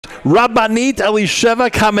Rabbanit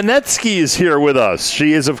Elisheva Kamenetsky is here with us.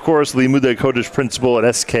 She is, of course, Limudei Kodesh principal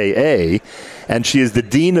at SKA, and she is the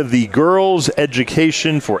Dean of the Girls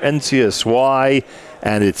Education for NCSY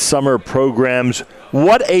and its summer programs.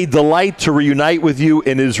 What a delight to reunite with you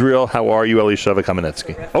in Israel. How are you, Elisheva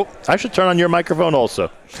Kamenetsky? Oh, I should turn on your microphone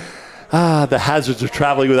also. The hazards of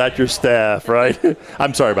traveling without your staff, right?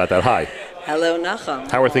 I'm sorry about that. Hi. Hello,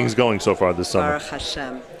 Nachum. How are things going so far this summer? Baruch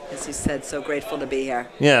Hashem. As you said, so grateful to be here.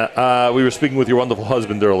 Yeah, we were speaking with your wonderful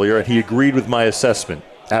husband earlier, and he agreed with my assessment.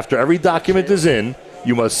 After every document is in,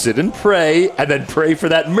 you must sit and pray, and then pray for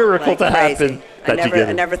that miracle to happen.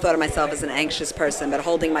 I never thought of myself as an anxious person, but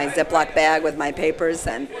holding my Ziploc bag with my papers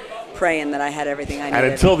and praying that I had everything I needed.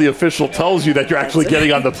 And until the official tells you that you're actually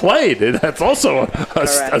getting on the plane, that's also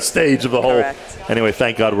a stage of the whole. Anyway,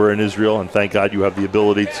 thank God we're in Israel, and thank God you have the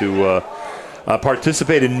ability to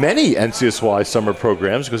participate in many NCSY summer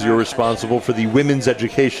programs because you're responsible for the women's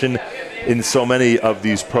education in so many of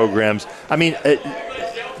these programs. I mean,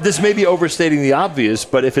 this may be overstating the obvious,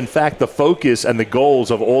 but if in fact the focus and the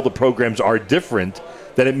goals of all the programs are different,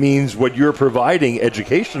 then it means what you're providing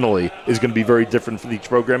educationally is going to be very different for each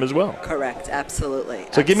program as well. Correct, absolutely.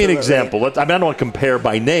 So give me an example. I don't want to compare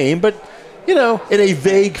by name, but in a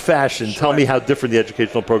vague fashion, tell me how different the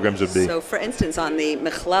educational programs would be. So, for instance, on the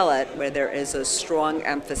Mechlelet, where there is a strong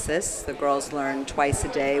emphasis, the girls learn twice a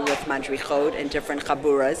day with madrichot in different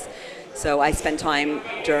chaburas. So I spend time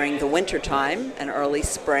during the winter time and early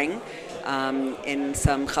spring in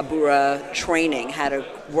some chabura training,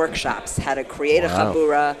 workshops, how to create a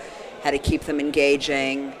chabura, how to keep them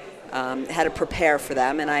engaging, how to prepare for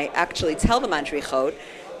them. And I actually tell the madrichot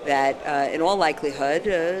that in all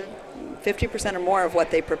likelihood, 50% or more of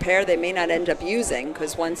what they prepare, they may not end up using,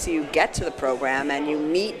 because once you get to the program and you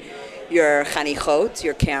meet your chanichot,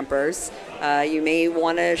 your campers, you may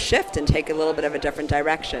want to shift and take a little bit of a different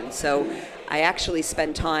direction. So I actually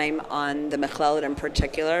spend time on the Mechlelet in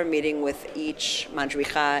particular, meeting with each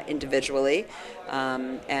madricha individually,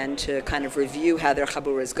 and to kind of review how their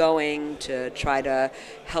chabura is going, to try to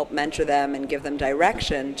help mentor them and give them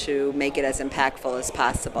direction to make it as impactful as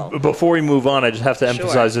possible. Before we move on, I just have to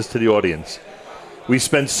emphasize this to the audience. We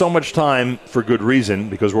spend so much time, for good reason,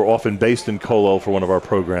 because we're often based in Kollel for one of our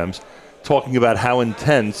programs, talking about how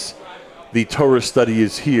intense the Torah study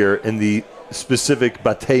is here in the specific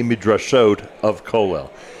Batei Midrashot of Kollel.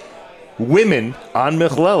 Women on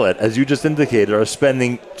Mechlelet, as you just indicated, are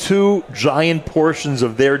spending 2 giant portions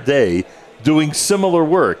of their day doing similar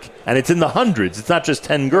work, and it's in the hundreds. It's not just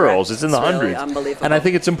 10 girls, it's in the hundreds. Unbelievable. And I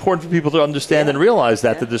think it's important for people to understand and realize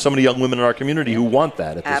that there's so many young women in our community who want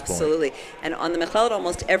that at this point. Absolutely. And on the Mechlelet,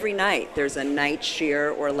 almost every night, there's a night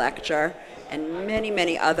shiur or lecture, and many,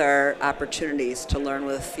 many other opportunities to learn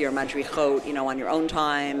with your madrichot, on your own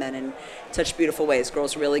time and in such beautiful ways.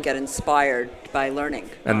 Girls really get inspired by learning.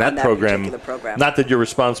 And that program, not that you're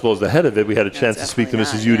responsible as the head of it, we had a chance to speak to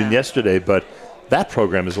Mrs. Yudin yesterday, but that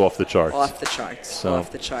program is off the charts. Off the charts.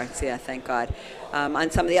 Off the charts, yeah, thank God.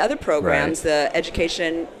 On some of the other programs, the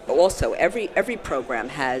education, also every program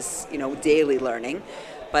has, daily learning.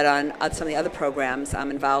 But on some of the other programs, I'm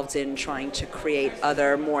involved in trying to create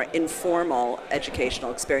other more informal educational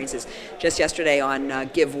experiences. Just yesterday on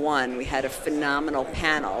Give One, we had a phenomenal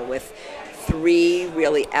panel with 3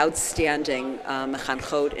 really outstanding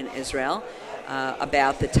mechanchot in Israel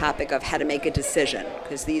about the topic of how to make a decision,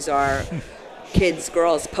 because these are kids,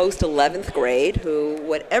 girls, post 11th grade, who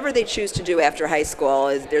whatever they choose to do after high school,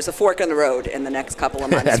 there's a fork in the road in the next couple of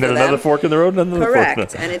months. And then another fork in the road, and another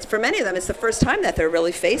Correct. Fork. And it's for many of them, it's the first time that they're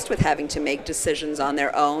really faced with having to make decisions on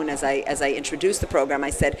their own. As I introduced the program, I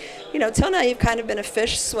said, till now you've kind of been a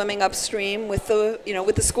fish swimming upstream with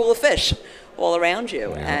the school of fish all around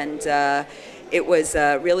you, and it was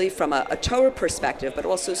really from a Torah perspective, but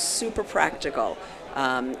also super practical.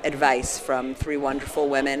 Advice from 3 wonderful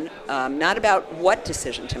women, not about what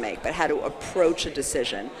decision to make, but how to approach a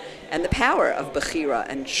decision, and the power of bechira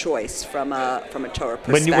and choice from a Torah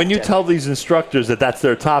perspective. When you tell these instructors that that's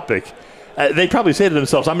their topic, they probably say to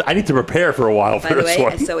themselves, I need to prepare for a while for this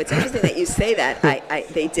one. So it's interesting that you say that.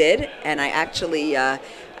 They did, and I actually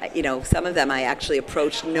some of them I actually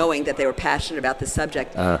approached knowing that they were passionate about the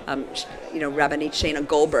subject. Rabbanit Shana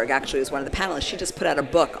Goldberg actually was one of the panelists. She just put out a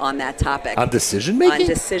book on that topic. On decision making? On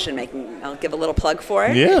decision making. I'll give a little plug for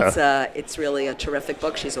it. Yeah. It's really a terrific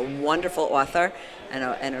book. She's a wonderful author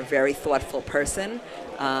and a very thoughtful person.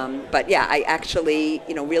 But yeah, I actually,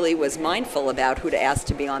 really was mindful about who to ask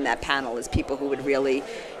to be on that panel as people who would really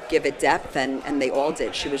give it depth, and they all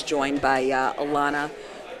did. She was joined by Alana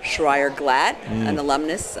Schreier-Glatt, an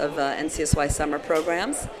alumnus of NCSY summer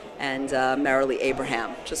programs, and Marilee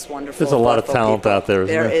Abraham. Just wonderful. There's a lot of talent people. out there,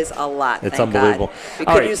 isn't there? There is a lot. It's thank unbelievable. God. We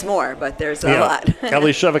could use more, but there's a lot.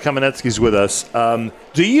 Elisheva Kamenetsky's with us.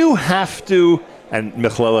 Do you have to, and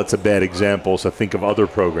Michlelet's a bad example, so think of other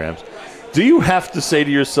programs. Do you have to say to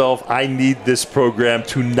yourself, I need this program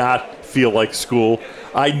to not feel like school?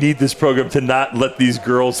 I need this program to not let these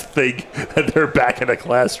girls think that they're back in a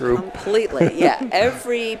classroom? Completely, yeah.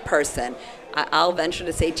 Every person, I'll venture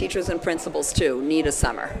to say teachers and principals too, need a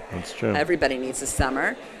summer. That's true. Everybody needs a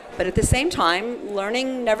summer. But at the same time,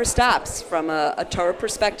 learning never stops from a Torah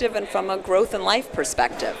perspective and from a growth in life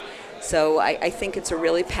perspective. So I think it's a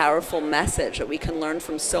really powerful message that we can learn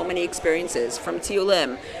from so many experiences, from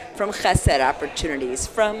Tiyulim, from Chesed opportunities,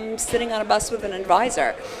 from sitting on a bus with an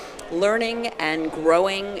advisor. Learning and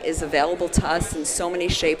growing is available to us in so many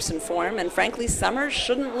shapes and form, and frankly, summer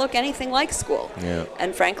shouldn't look anything like school. Yeah.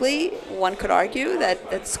 And frankly, one could argue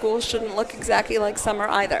that school shouldn't look exactly like summer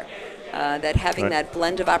either. That having that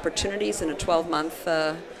blend of opportunities in a 12-month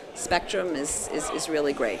spectrum is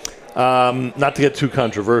really great. Not to get too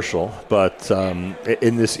controversial, but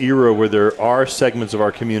in this era where there are segments of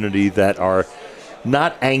our community that are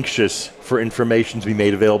not anxious for information to be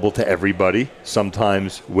made available to everybody,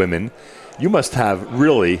 sometimes women, you must have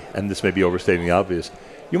really, and this may be overstating the obvious,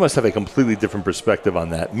 you must have a completely different perspective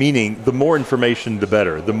on that, meaning the more information, the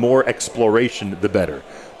better. The more exploration, the better.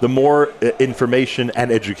 The more information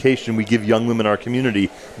and education we give young women in our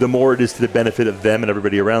community, the more it is to the benefit of them and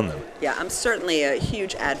everybody around them. Yeah, I'm certainly a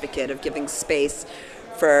huge advocate of giving space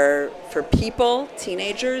for people,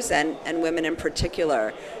 teenagers, and women in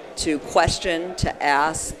particular, to question, to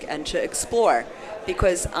ask, and to explore.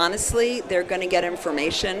 Because honestly, they're going to get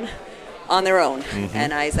information on their own. Mm-hmm.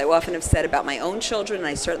 And as I often have said about my own children, and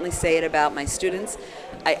I certainly say it about my students,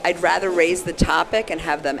 I'd rather raise the topic and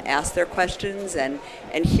have them ask their questions and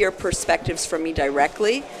hear perspectives from me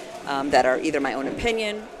directly that are either my own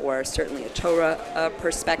opinion or certainly a Torah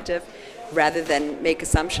perspective, rather than make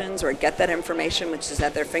assumptions or get that information which is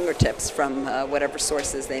at their fingertips from whatever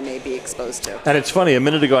sources they may be exposed to. And it's funny, a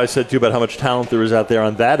minute ago I said to you about how much talent there is out there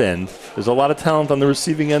on that end. There's a lot of talent on the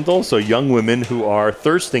receiving end also, young women who are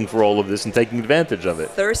thirsting for all of this and taking advantage of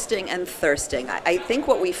it. Thirsting. I think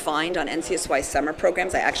what we find on NCSY summer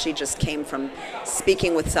programs, I actually just came from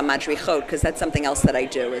speaking with some madrichot, because that's something else that I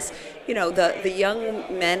do, is, you know, the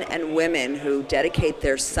young men and women who dedicate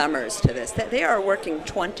their summers to this, they are working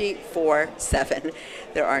 24/7.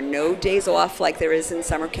 There are no days off like there is in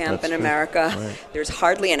summer camp in America. Right. There's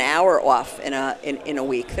hardly an hour off in a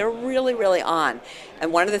week. They're really, really on.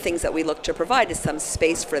 And one of the things that we look to provide is some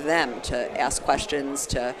space for them to ask questions,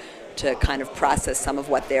 to kind of process some of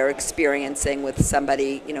what they're experiencing with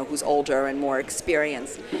somebody, you know, who's older and more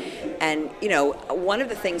experienced. And, you know, one of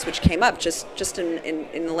the things which came up just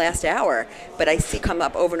in the last hour, but I see come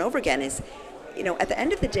up over and over again, is, you know, at the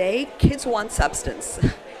end of the day, kids want substance.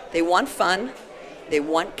 They want fun, they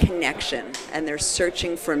want connection, and they're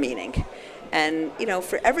searching for meaning. And, you know,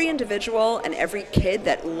 for every individual and every kid,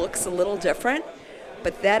 that looks a little different,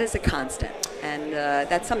 but that is a constant. And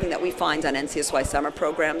that's something that we find on NCSY summer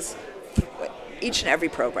programs, each and every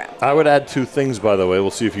program. I would add two things, by the way.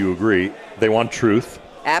 We'll see if you agree. They want truth.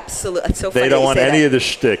 Absolutely. It's so funny. They don't want any of the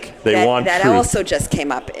shtick. They want truth. That also just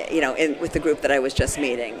came up, you know, with the group that I was just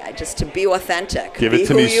meeting. Just to be authentic. Give it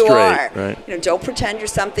to me straight. Right. You know, don't pretend you're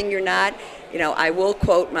something you're not. You know, I will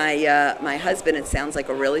quote my husband. It sounds like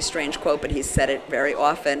a really strange quote, but he's said it very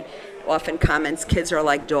often. Often comments, kids are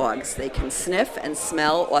like dogs. They can sniff and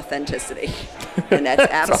smell authenticity. And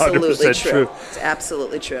that's absolutely true. It's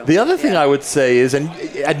absolutely true. The other thing I would say is, and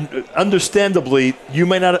understandably, you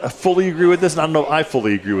may not fully agree with this, and I don't know if I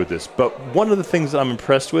fully agree with this, but one of the things that I'm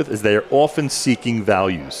impressed with is they are often seeking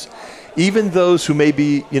values. Even those who may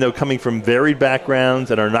be, you know, coming from varied backgrounds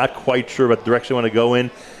and are not quite sure about the direction they want to go in,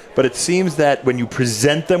 but it seems that when you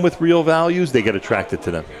present them with real values, they get attracted to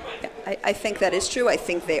them. I think that is true. I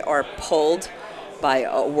think they are pulled by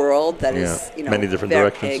a world that is, you know, many different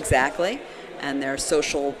directions. Exactly. And there are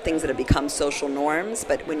social things that have become social norms.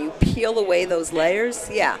 But when you peel away those layers,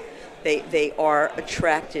 they are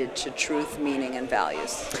attracted to truth, meaning, and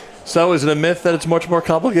values. So is it a myth that it's much more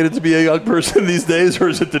complicated to be a young person these days, or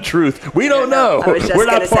is it the truth? We don't know. We're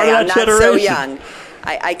not part of that generation. I'm not so young.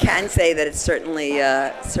 I can say that it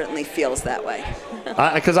certainly feels that way.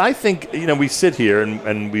 Because I think, you know, we sit here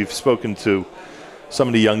and we've spoken to some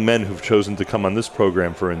of the young men who've chosen to come on this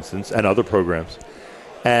program, for instance, and other programs.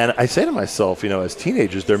 And I say to myself, you know, as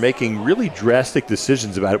teenagers, they're making really drastic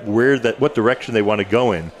decisions about what direction they want to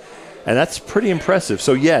go in. And that's pretty impressive.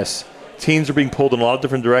 So, yes, teens are being pulled in a lot of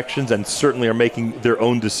different directions and certainly are making their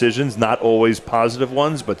own decisions, not always positive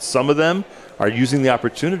ones, but some of them are using the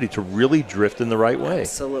opportunity to really drift in the right way.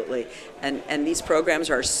 Absolutely. And these programs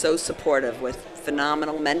are so supportive with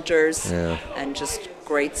phenomenal mentors and just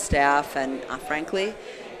great staff. And frankly,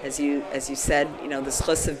 as you said, the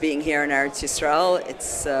schus of being here in Eretz Yisrael,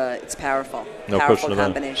 it's powerful. No powerful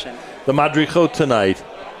combination. The Madrichot tonight,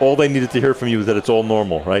 all they needed to hear from you is that it's all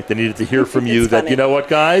normal, right? They needed to hear from you that, you know what,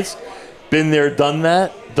 guys? Been there, done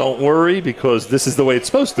that. Don't worry, because this is the way it's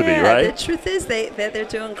supposed to be, right? The truth is they're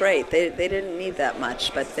doing great. They didn't need that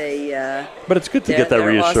much, but they... but it's good to get that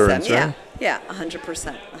reassurance, awesome. right? Yeah,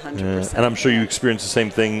 100%. And I'm sure you experience the same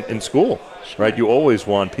thing in school, right? You always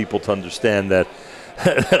want people to understand that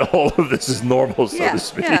all of this is normal, so to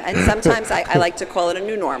speak. Yeah, and sometimes I like to call it a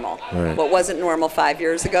new normal. Right. What wasn't normal 5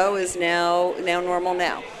 years ago is now normal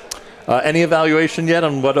now. Any evaluation yet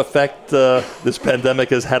on what effect this pandemic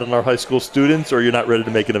has had on our high school students, or you're not ready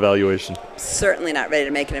to make an evaluation? Certainly not ready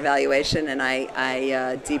to make an evaluation, and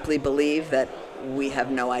I deeply believe that we have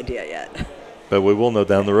no idea yet. But we will know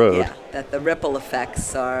down the road. Yeah, that the ripple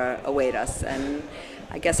effects await us, and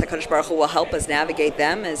I guess HaKadosh Baruch Hu will help us navigate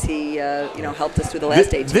them as He helped us through the last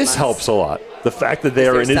 18 months. This helps a lot. The fact that they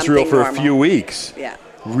are in Israel for a few weeks.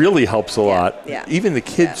 Really helps a lot. Yeah. Even the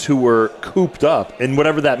kids who were cooped up, and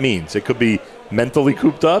whatever that means. It could be mentally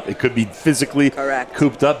cooped up. It could be physically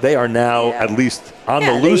cooped up. They are now at least on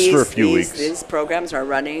the loose for a few weeks. These programs are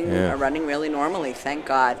running really normally. Thank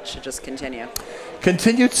God. Should just continue.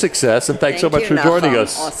 Continued success, and thanks so much for joining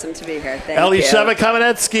us. Awesome to be here. Thank Elisheva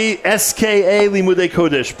Kamenetsky, SKA Limudei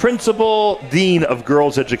Kodesh, Principal, Dean of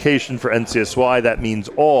Girls Education for NCSY. That means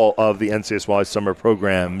all of the NCSY summer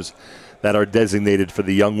programs that are designated for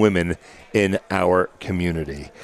the young women in our community.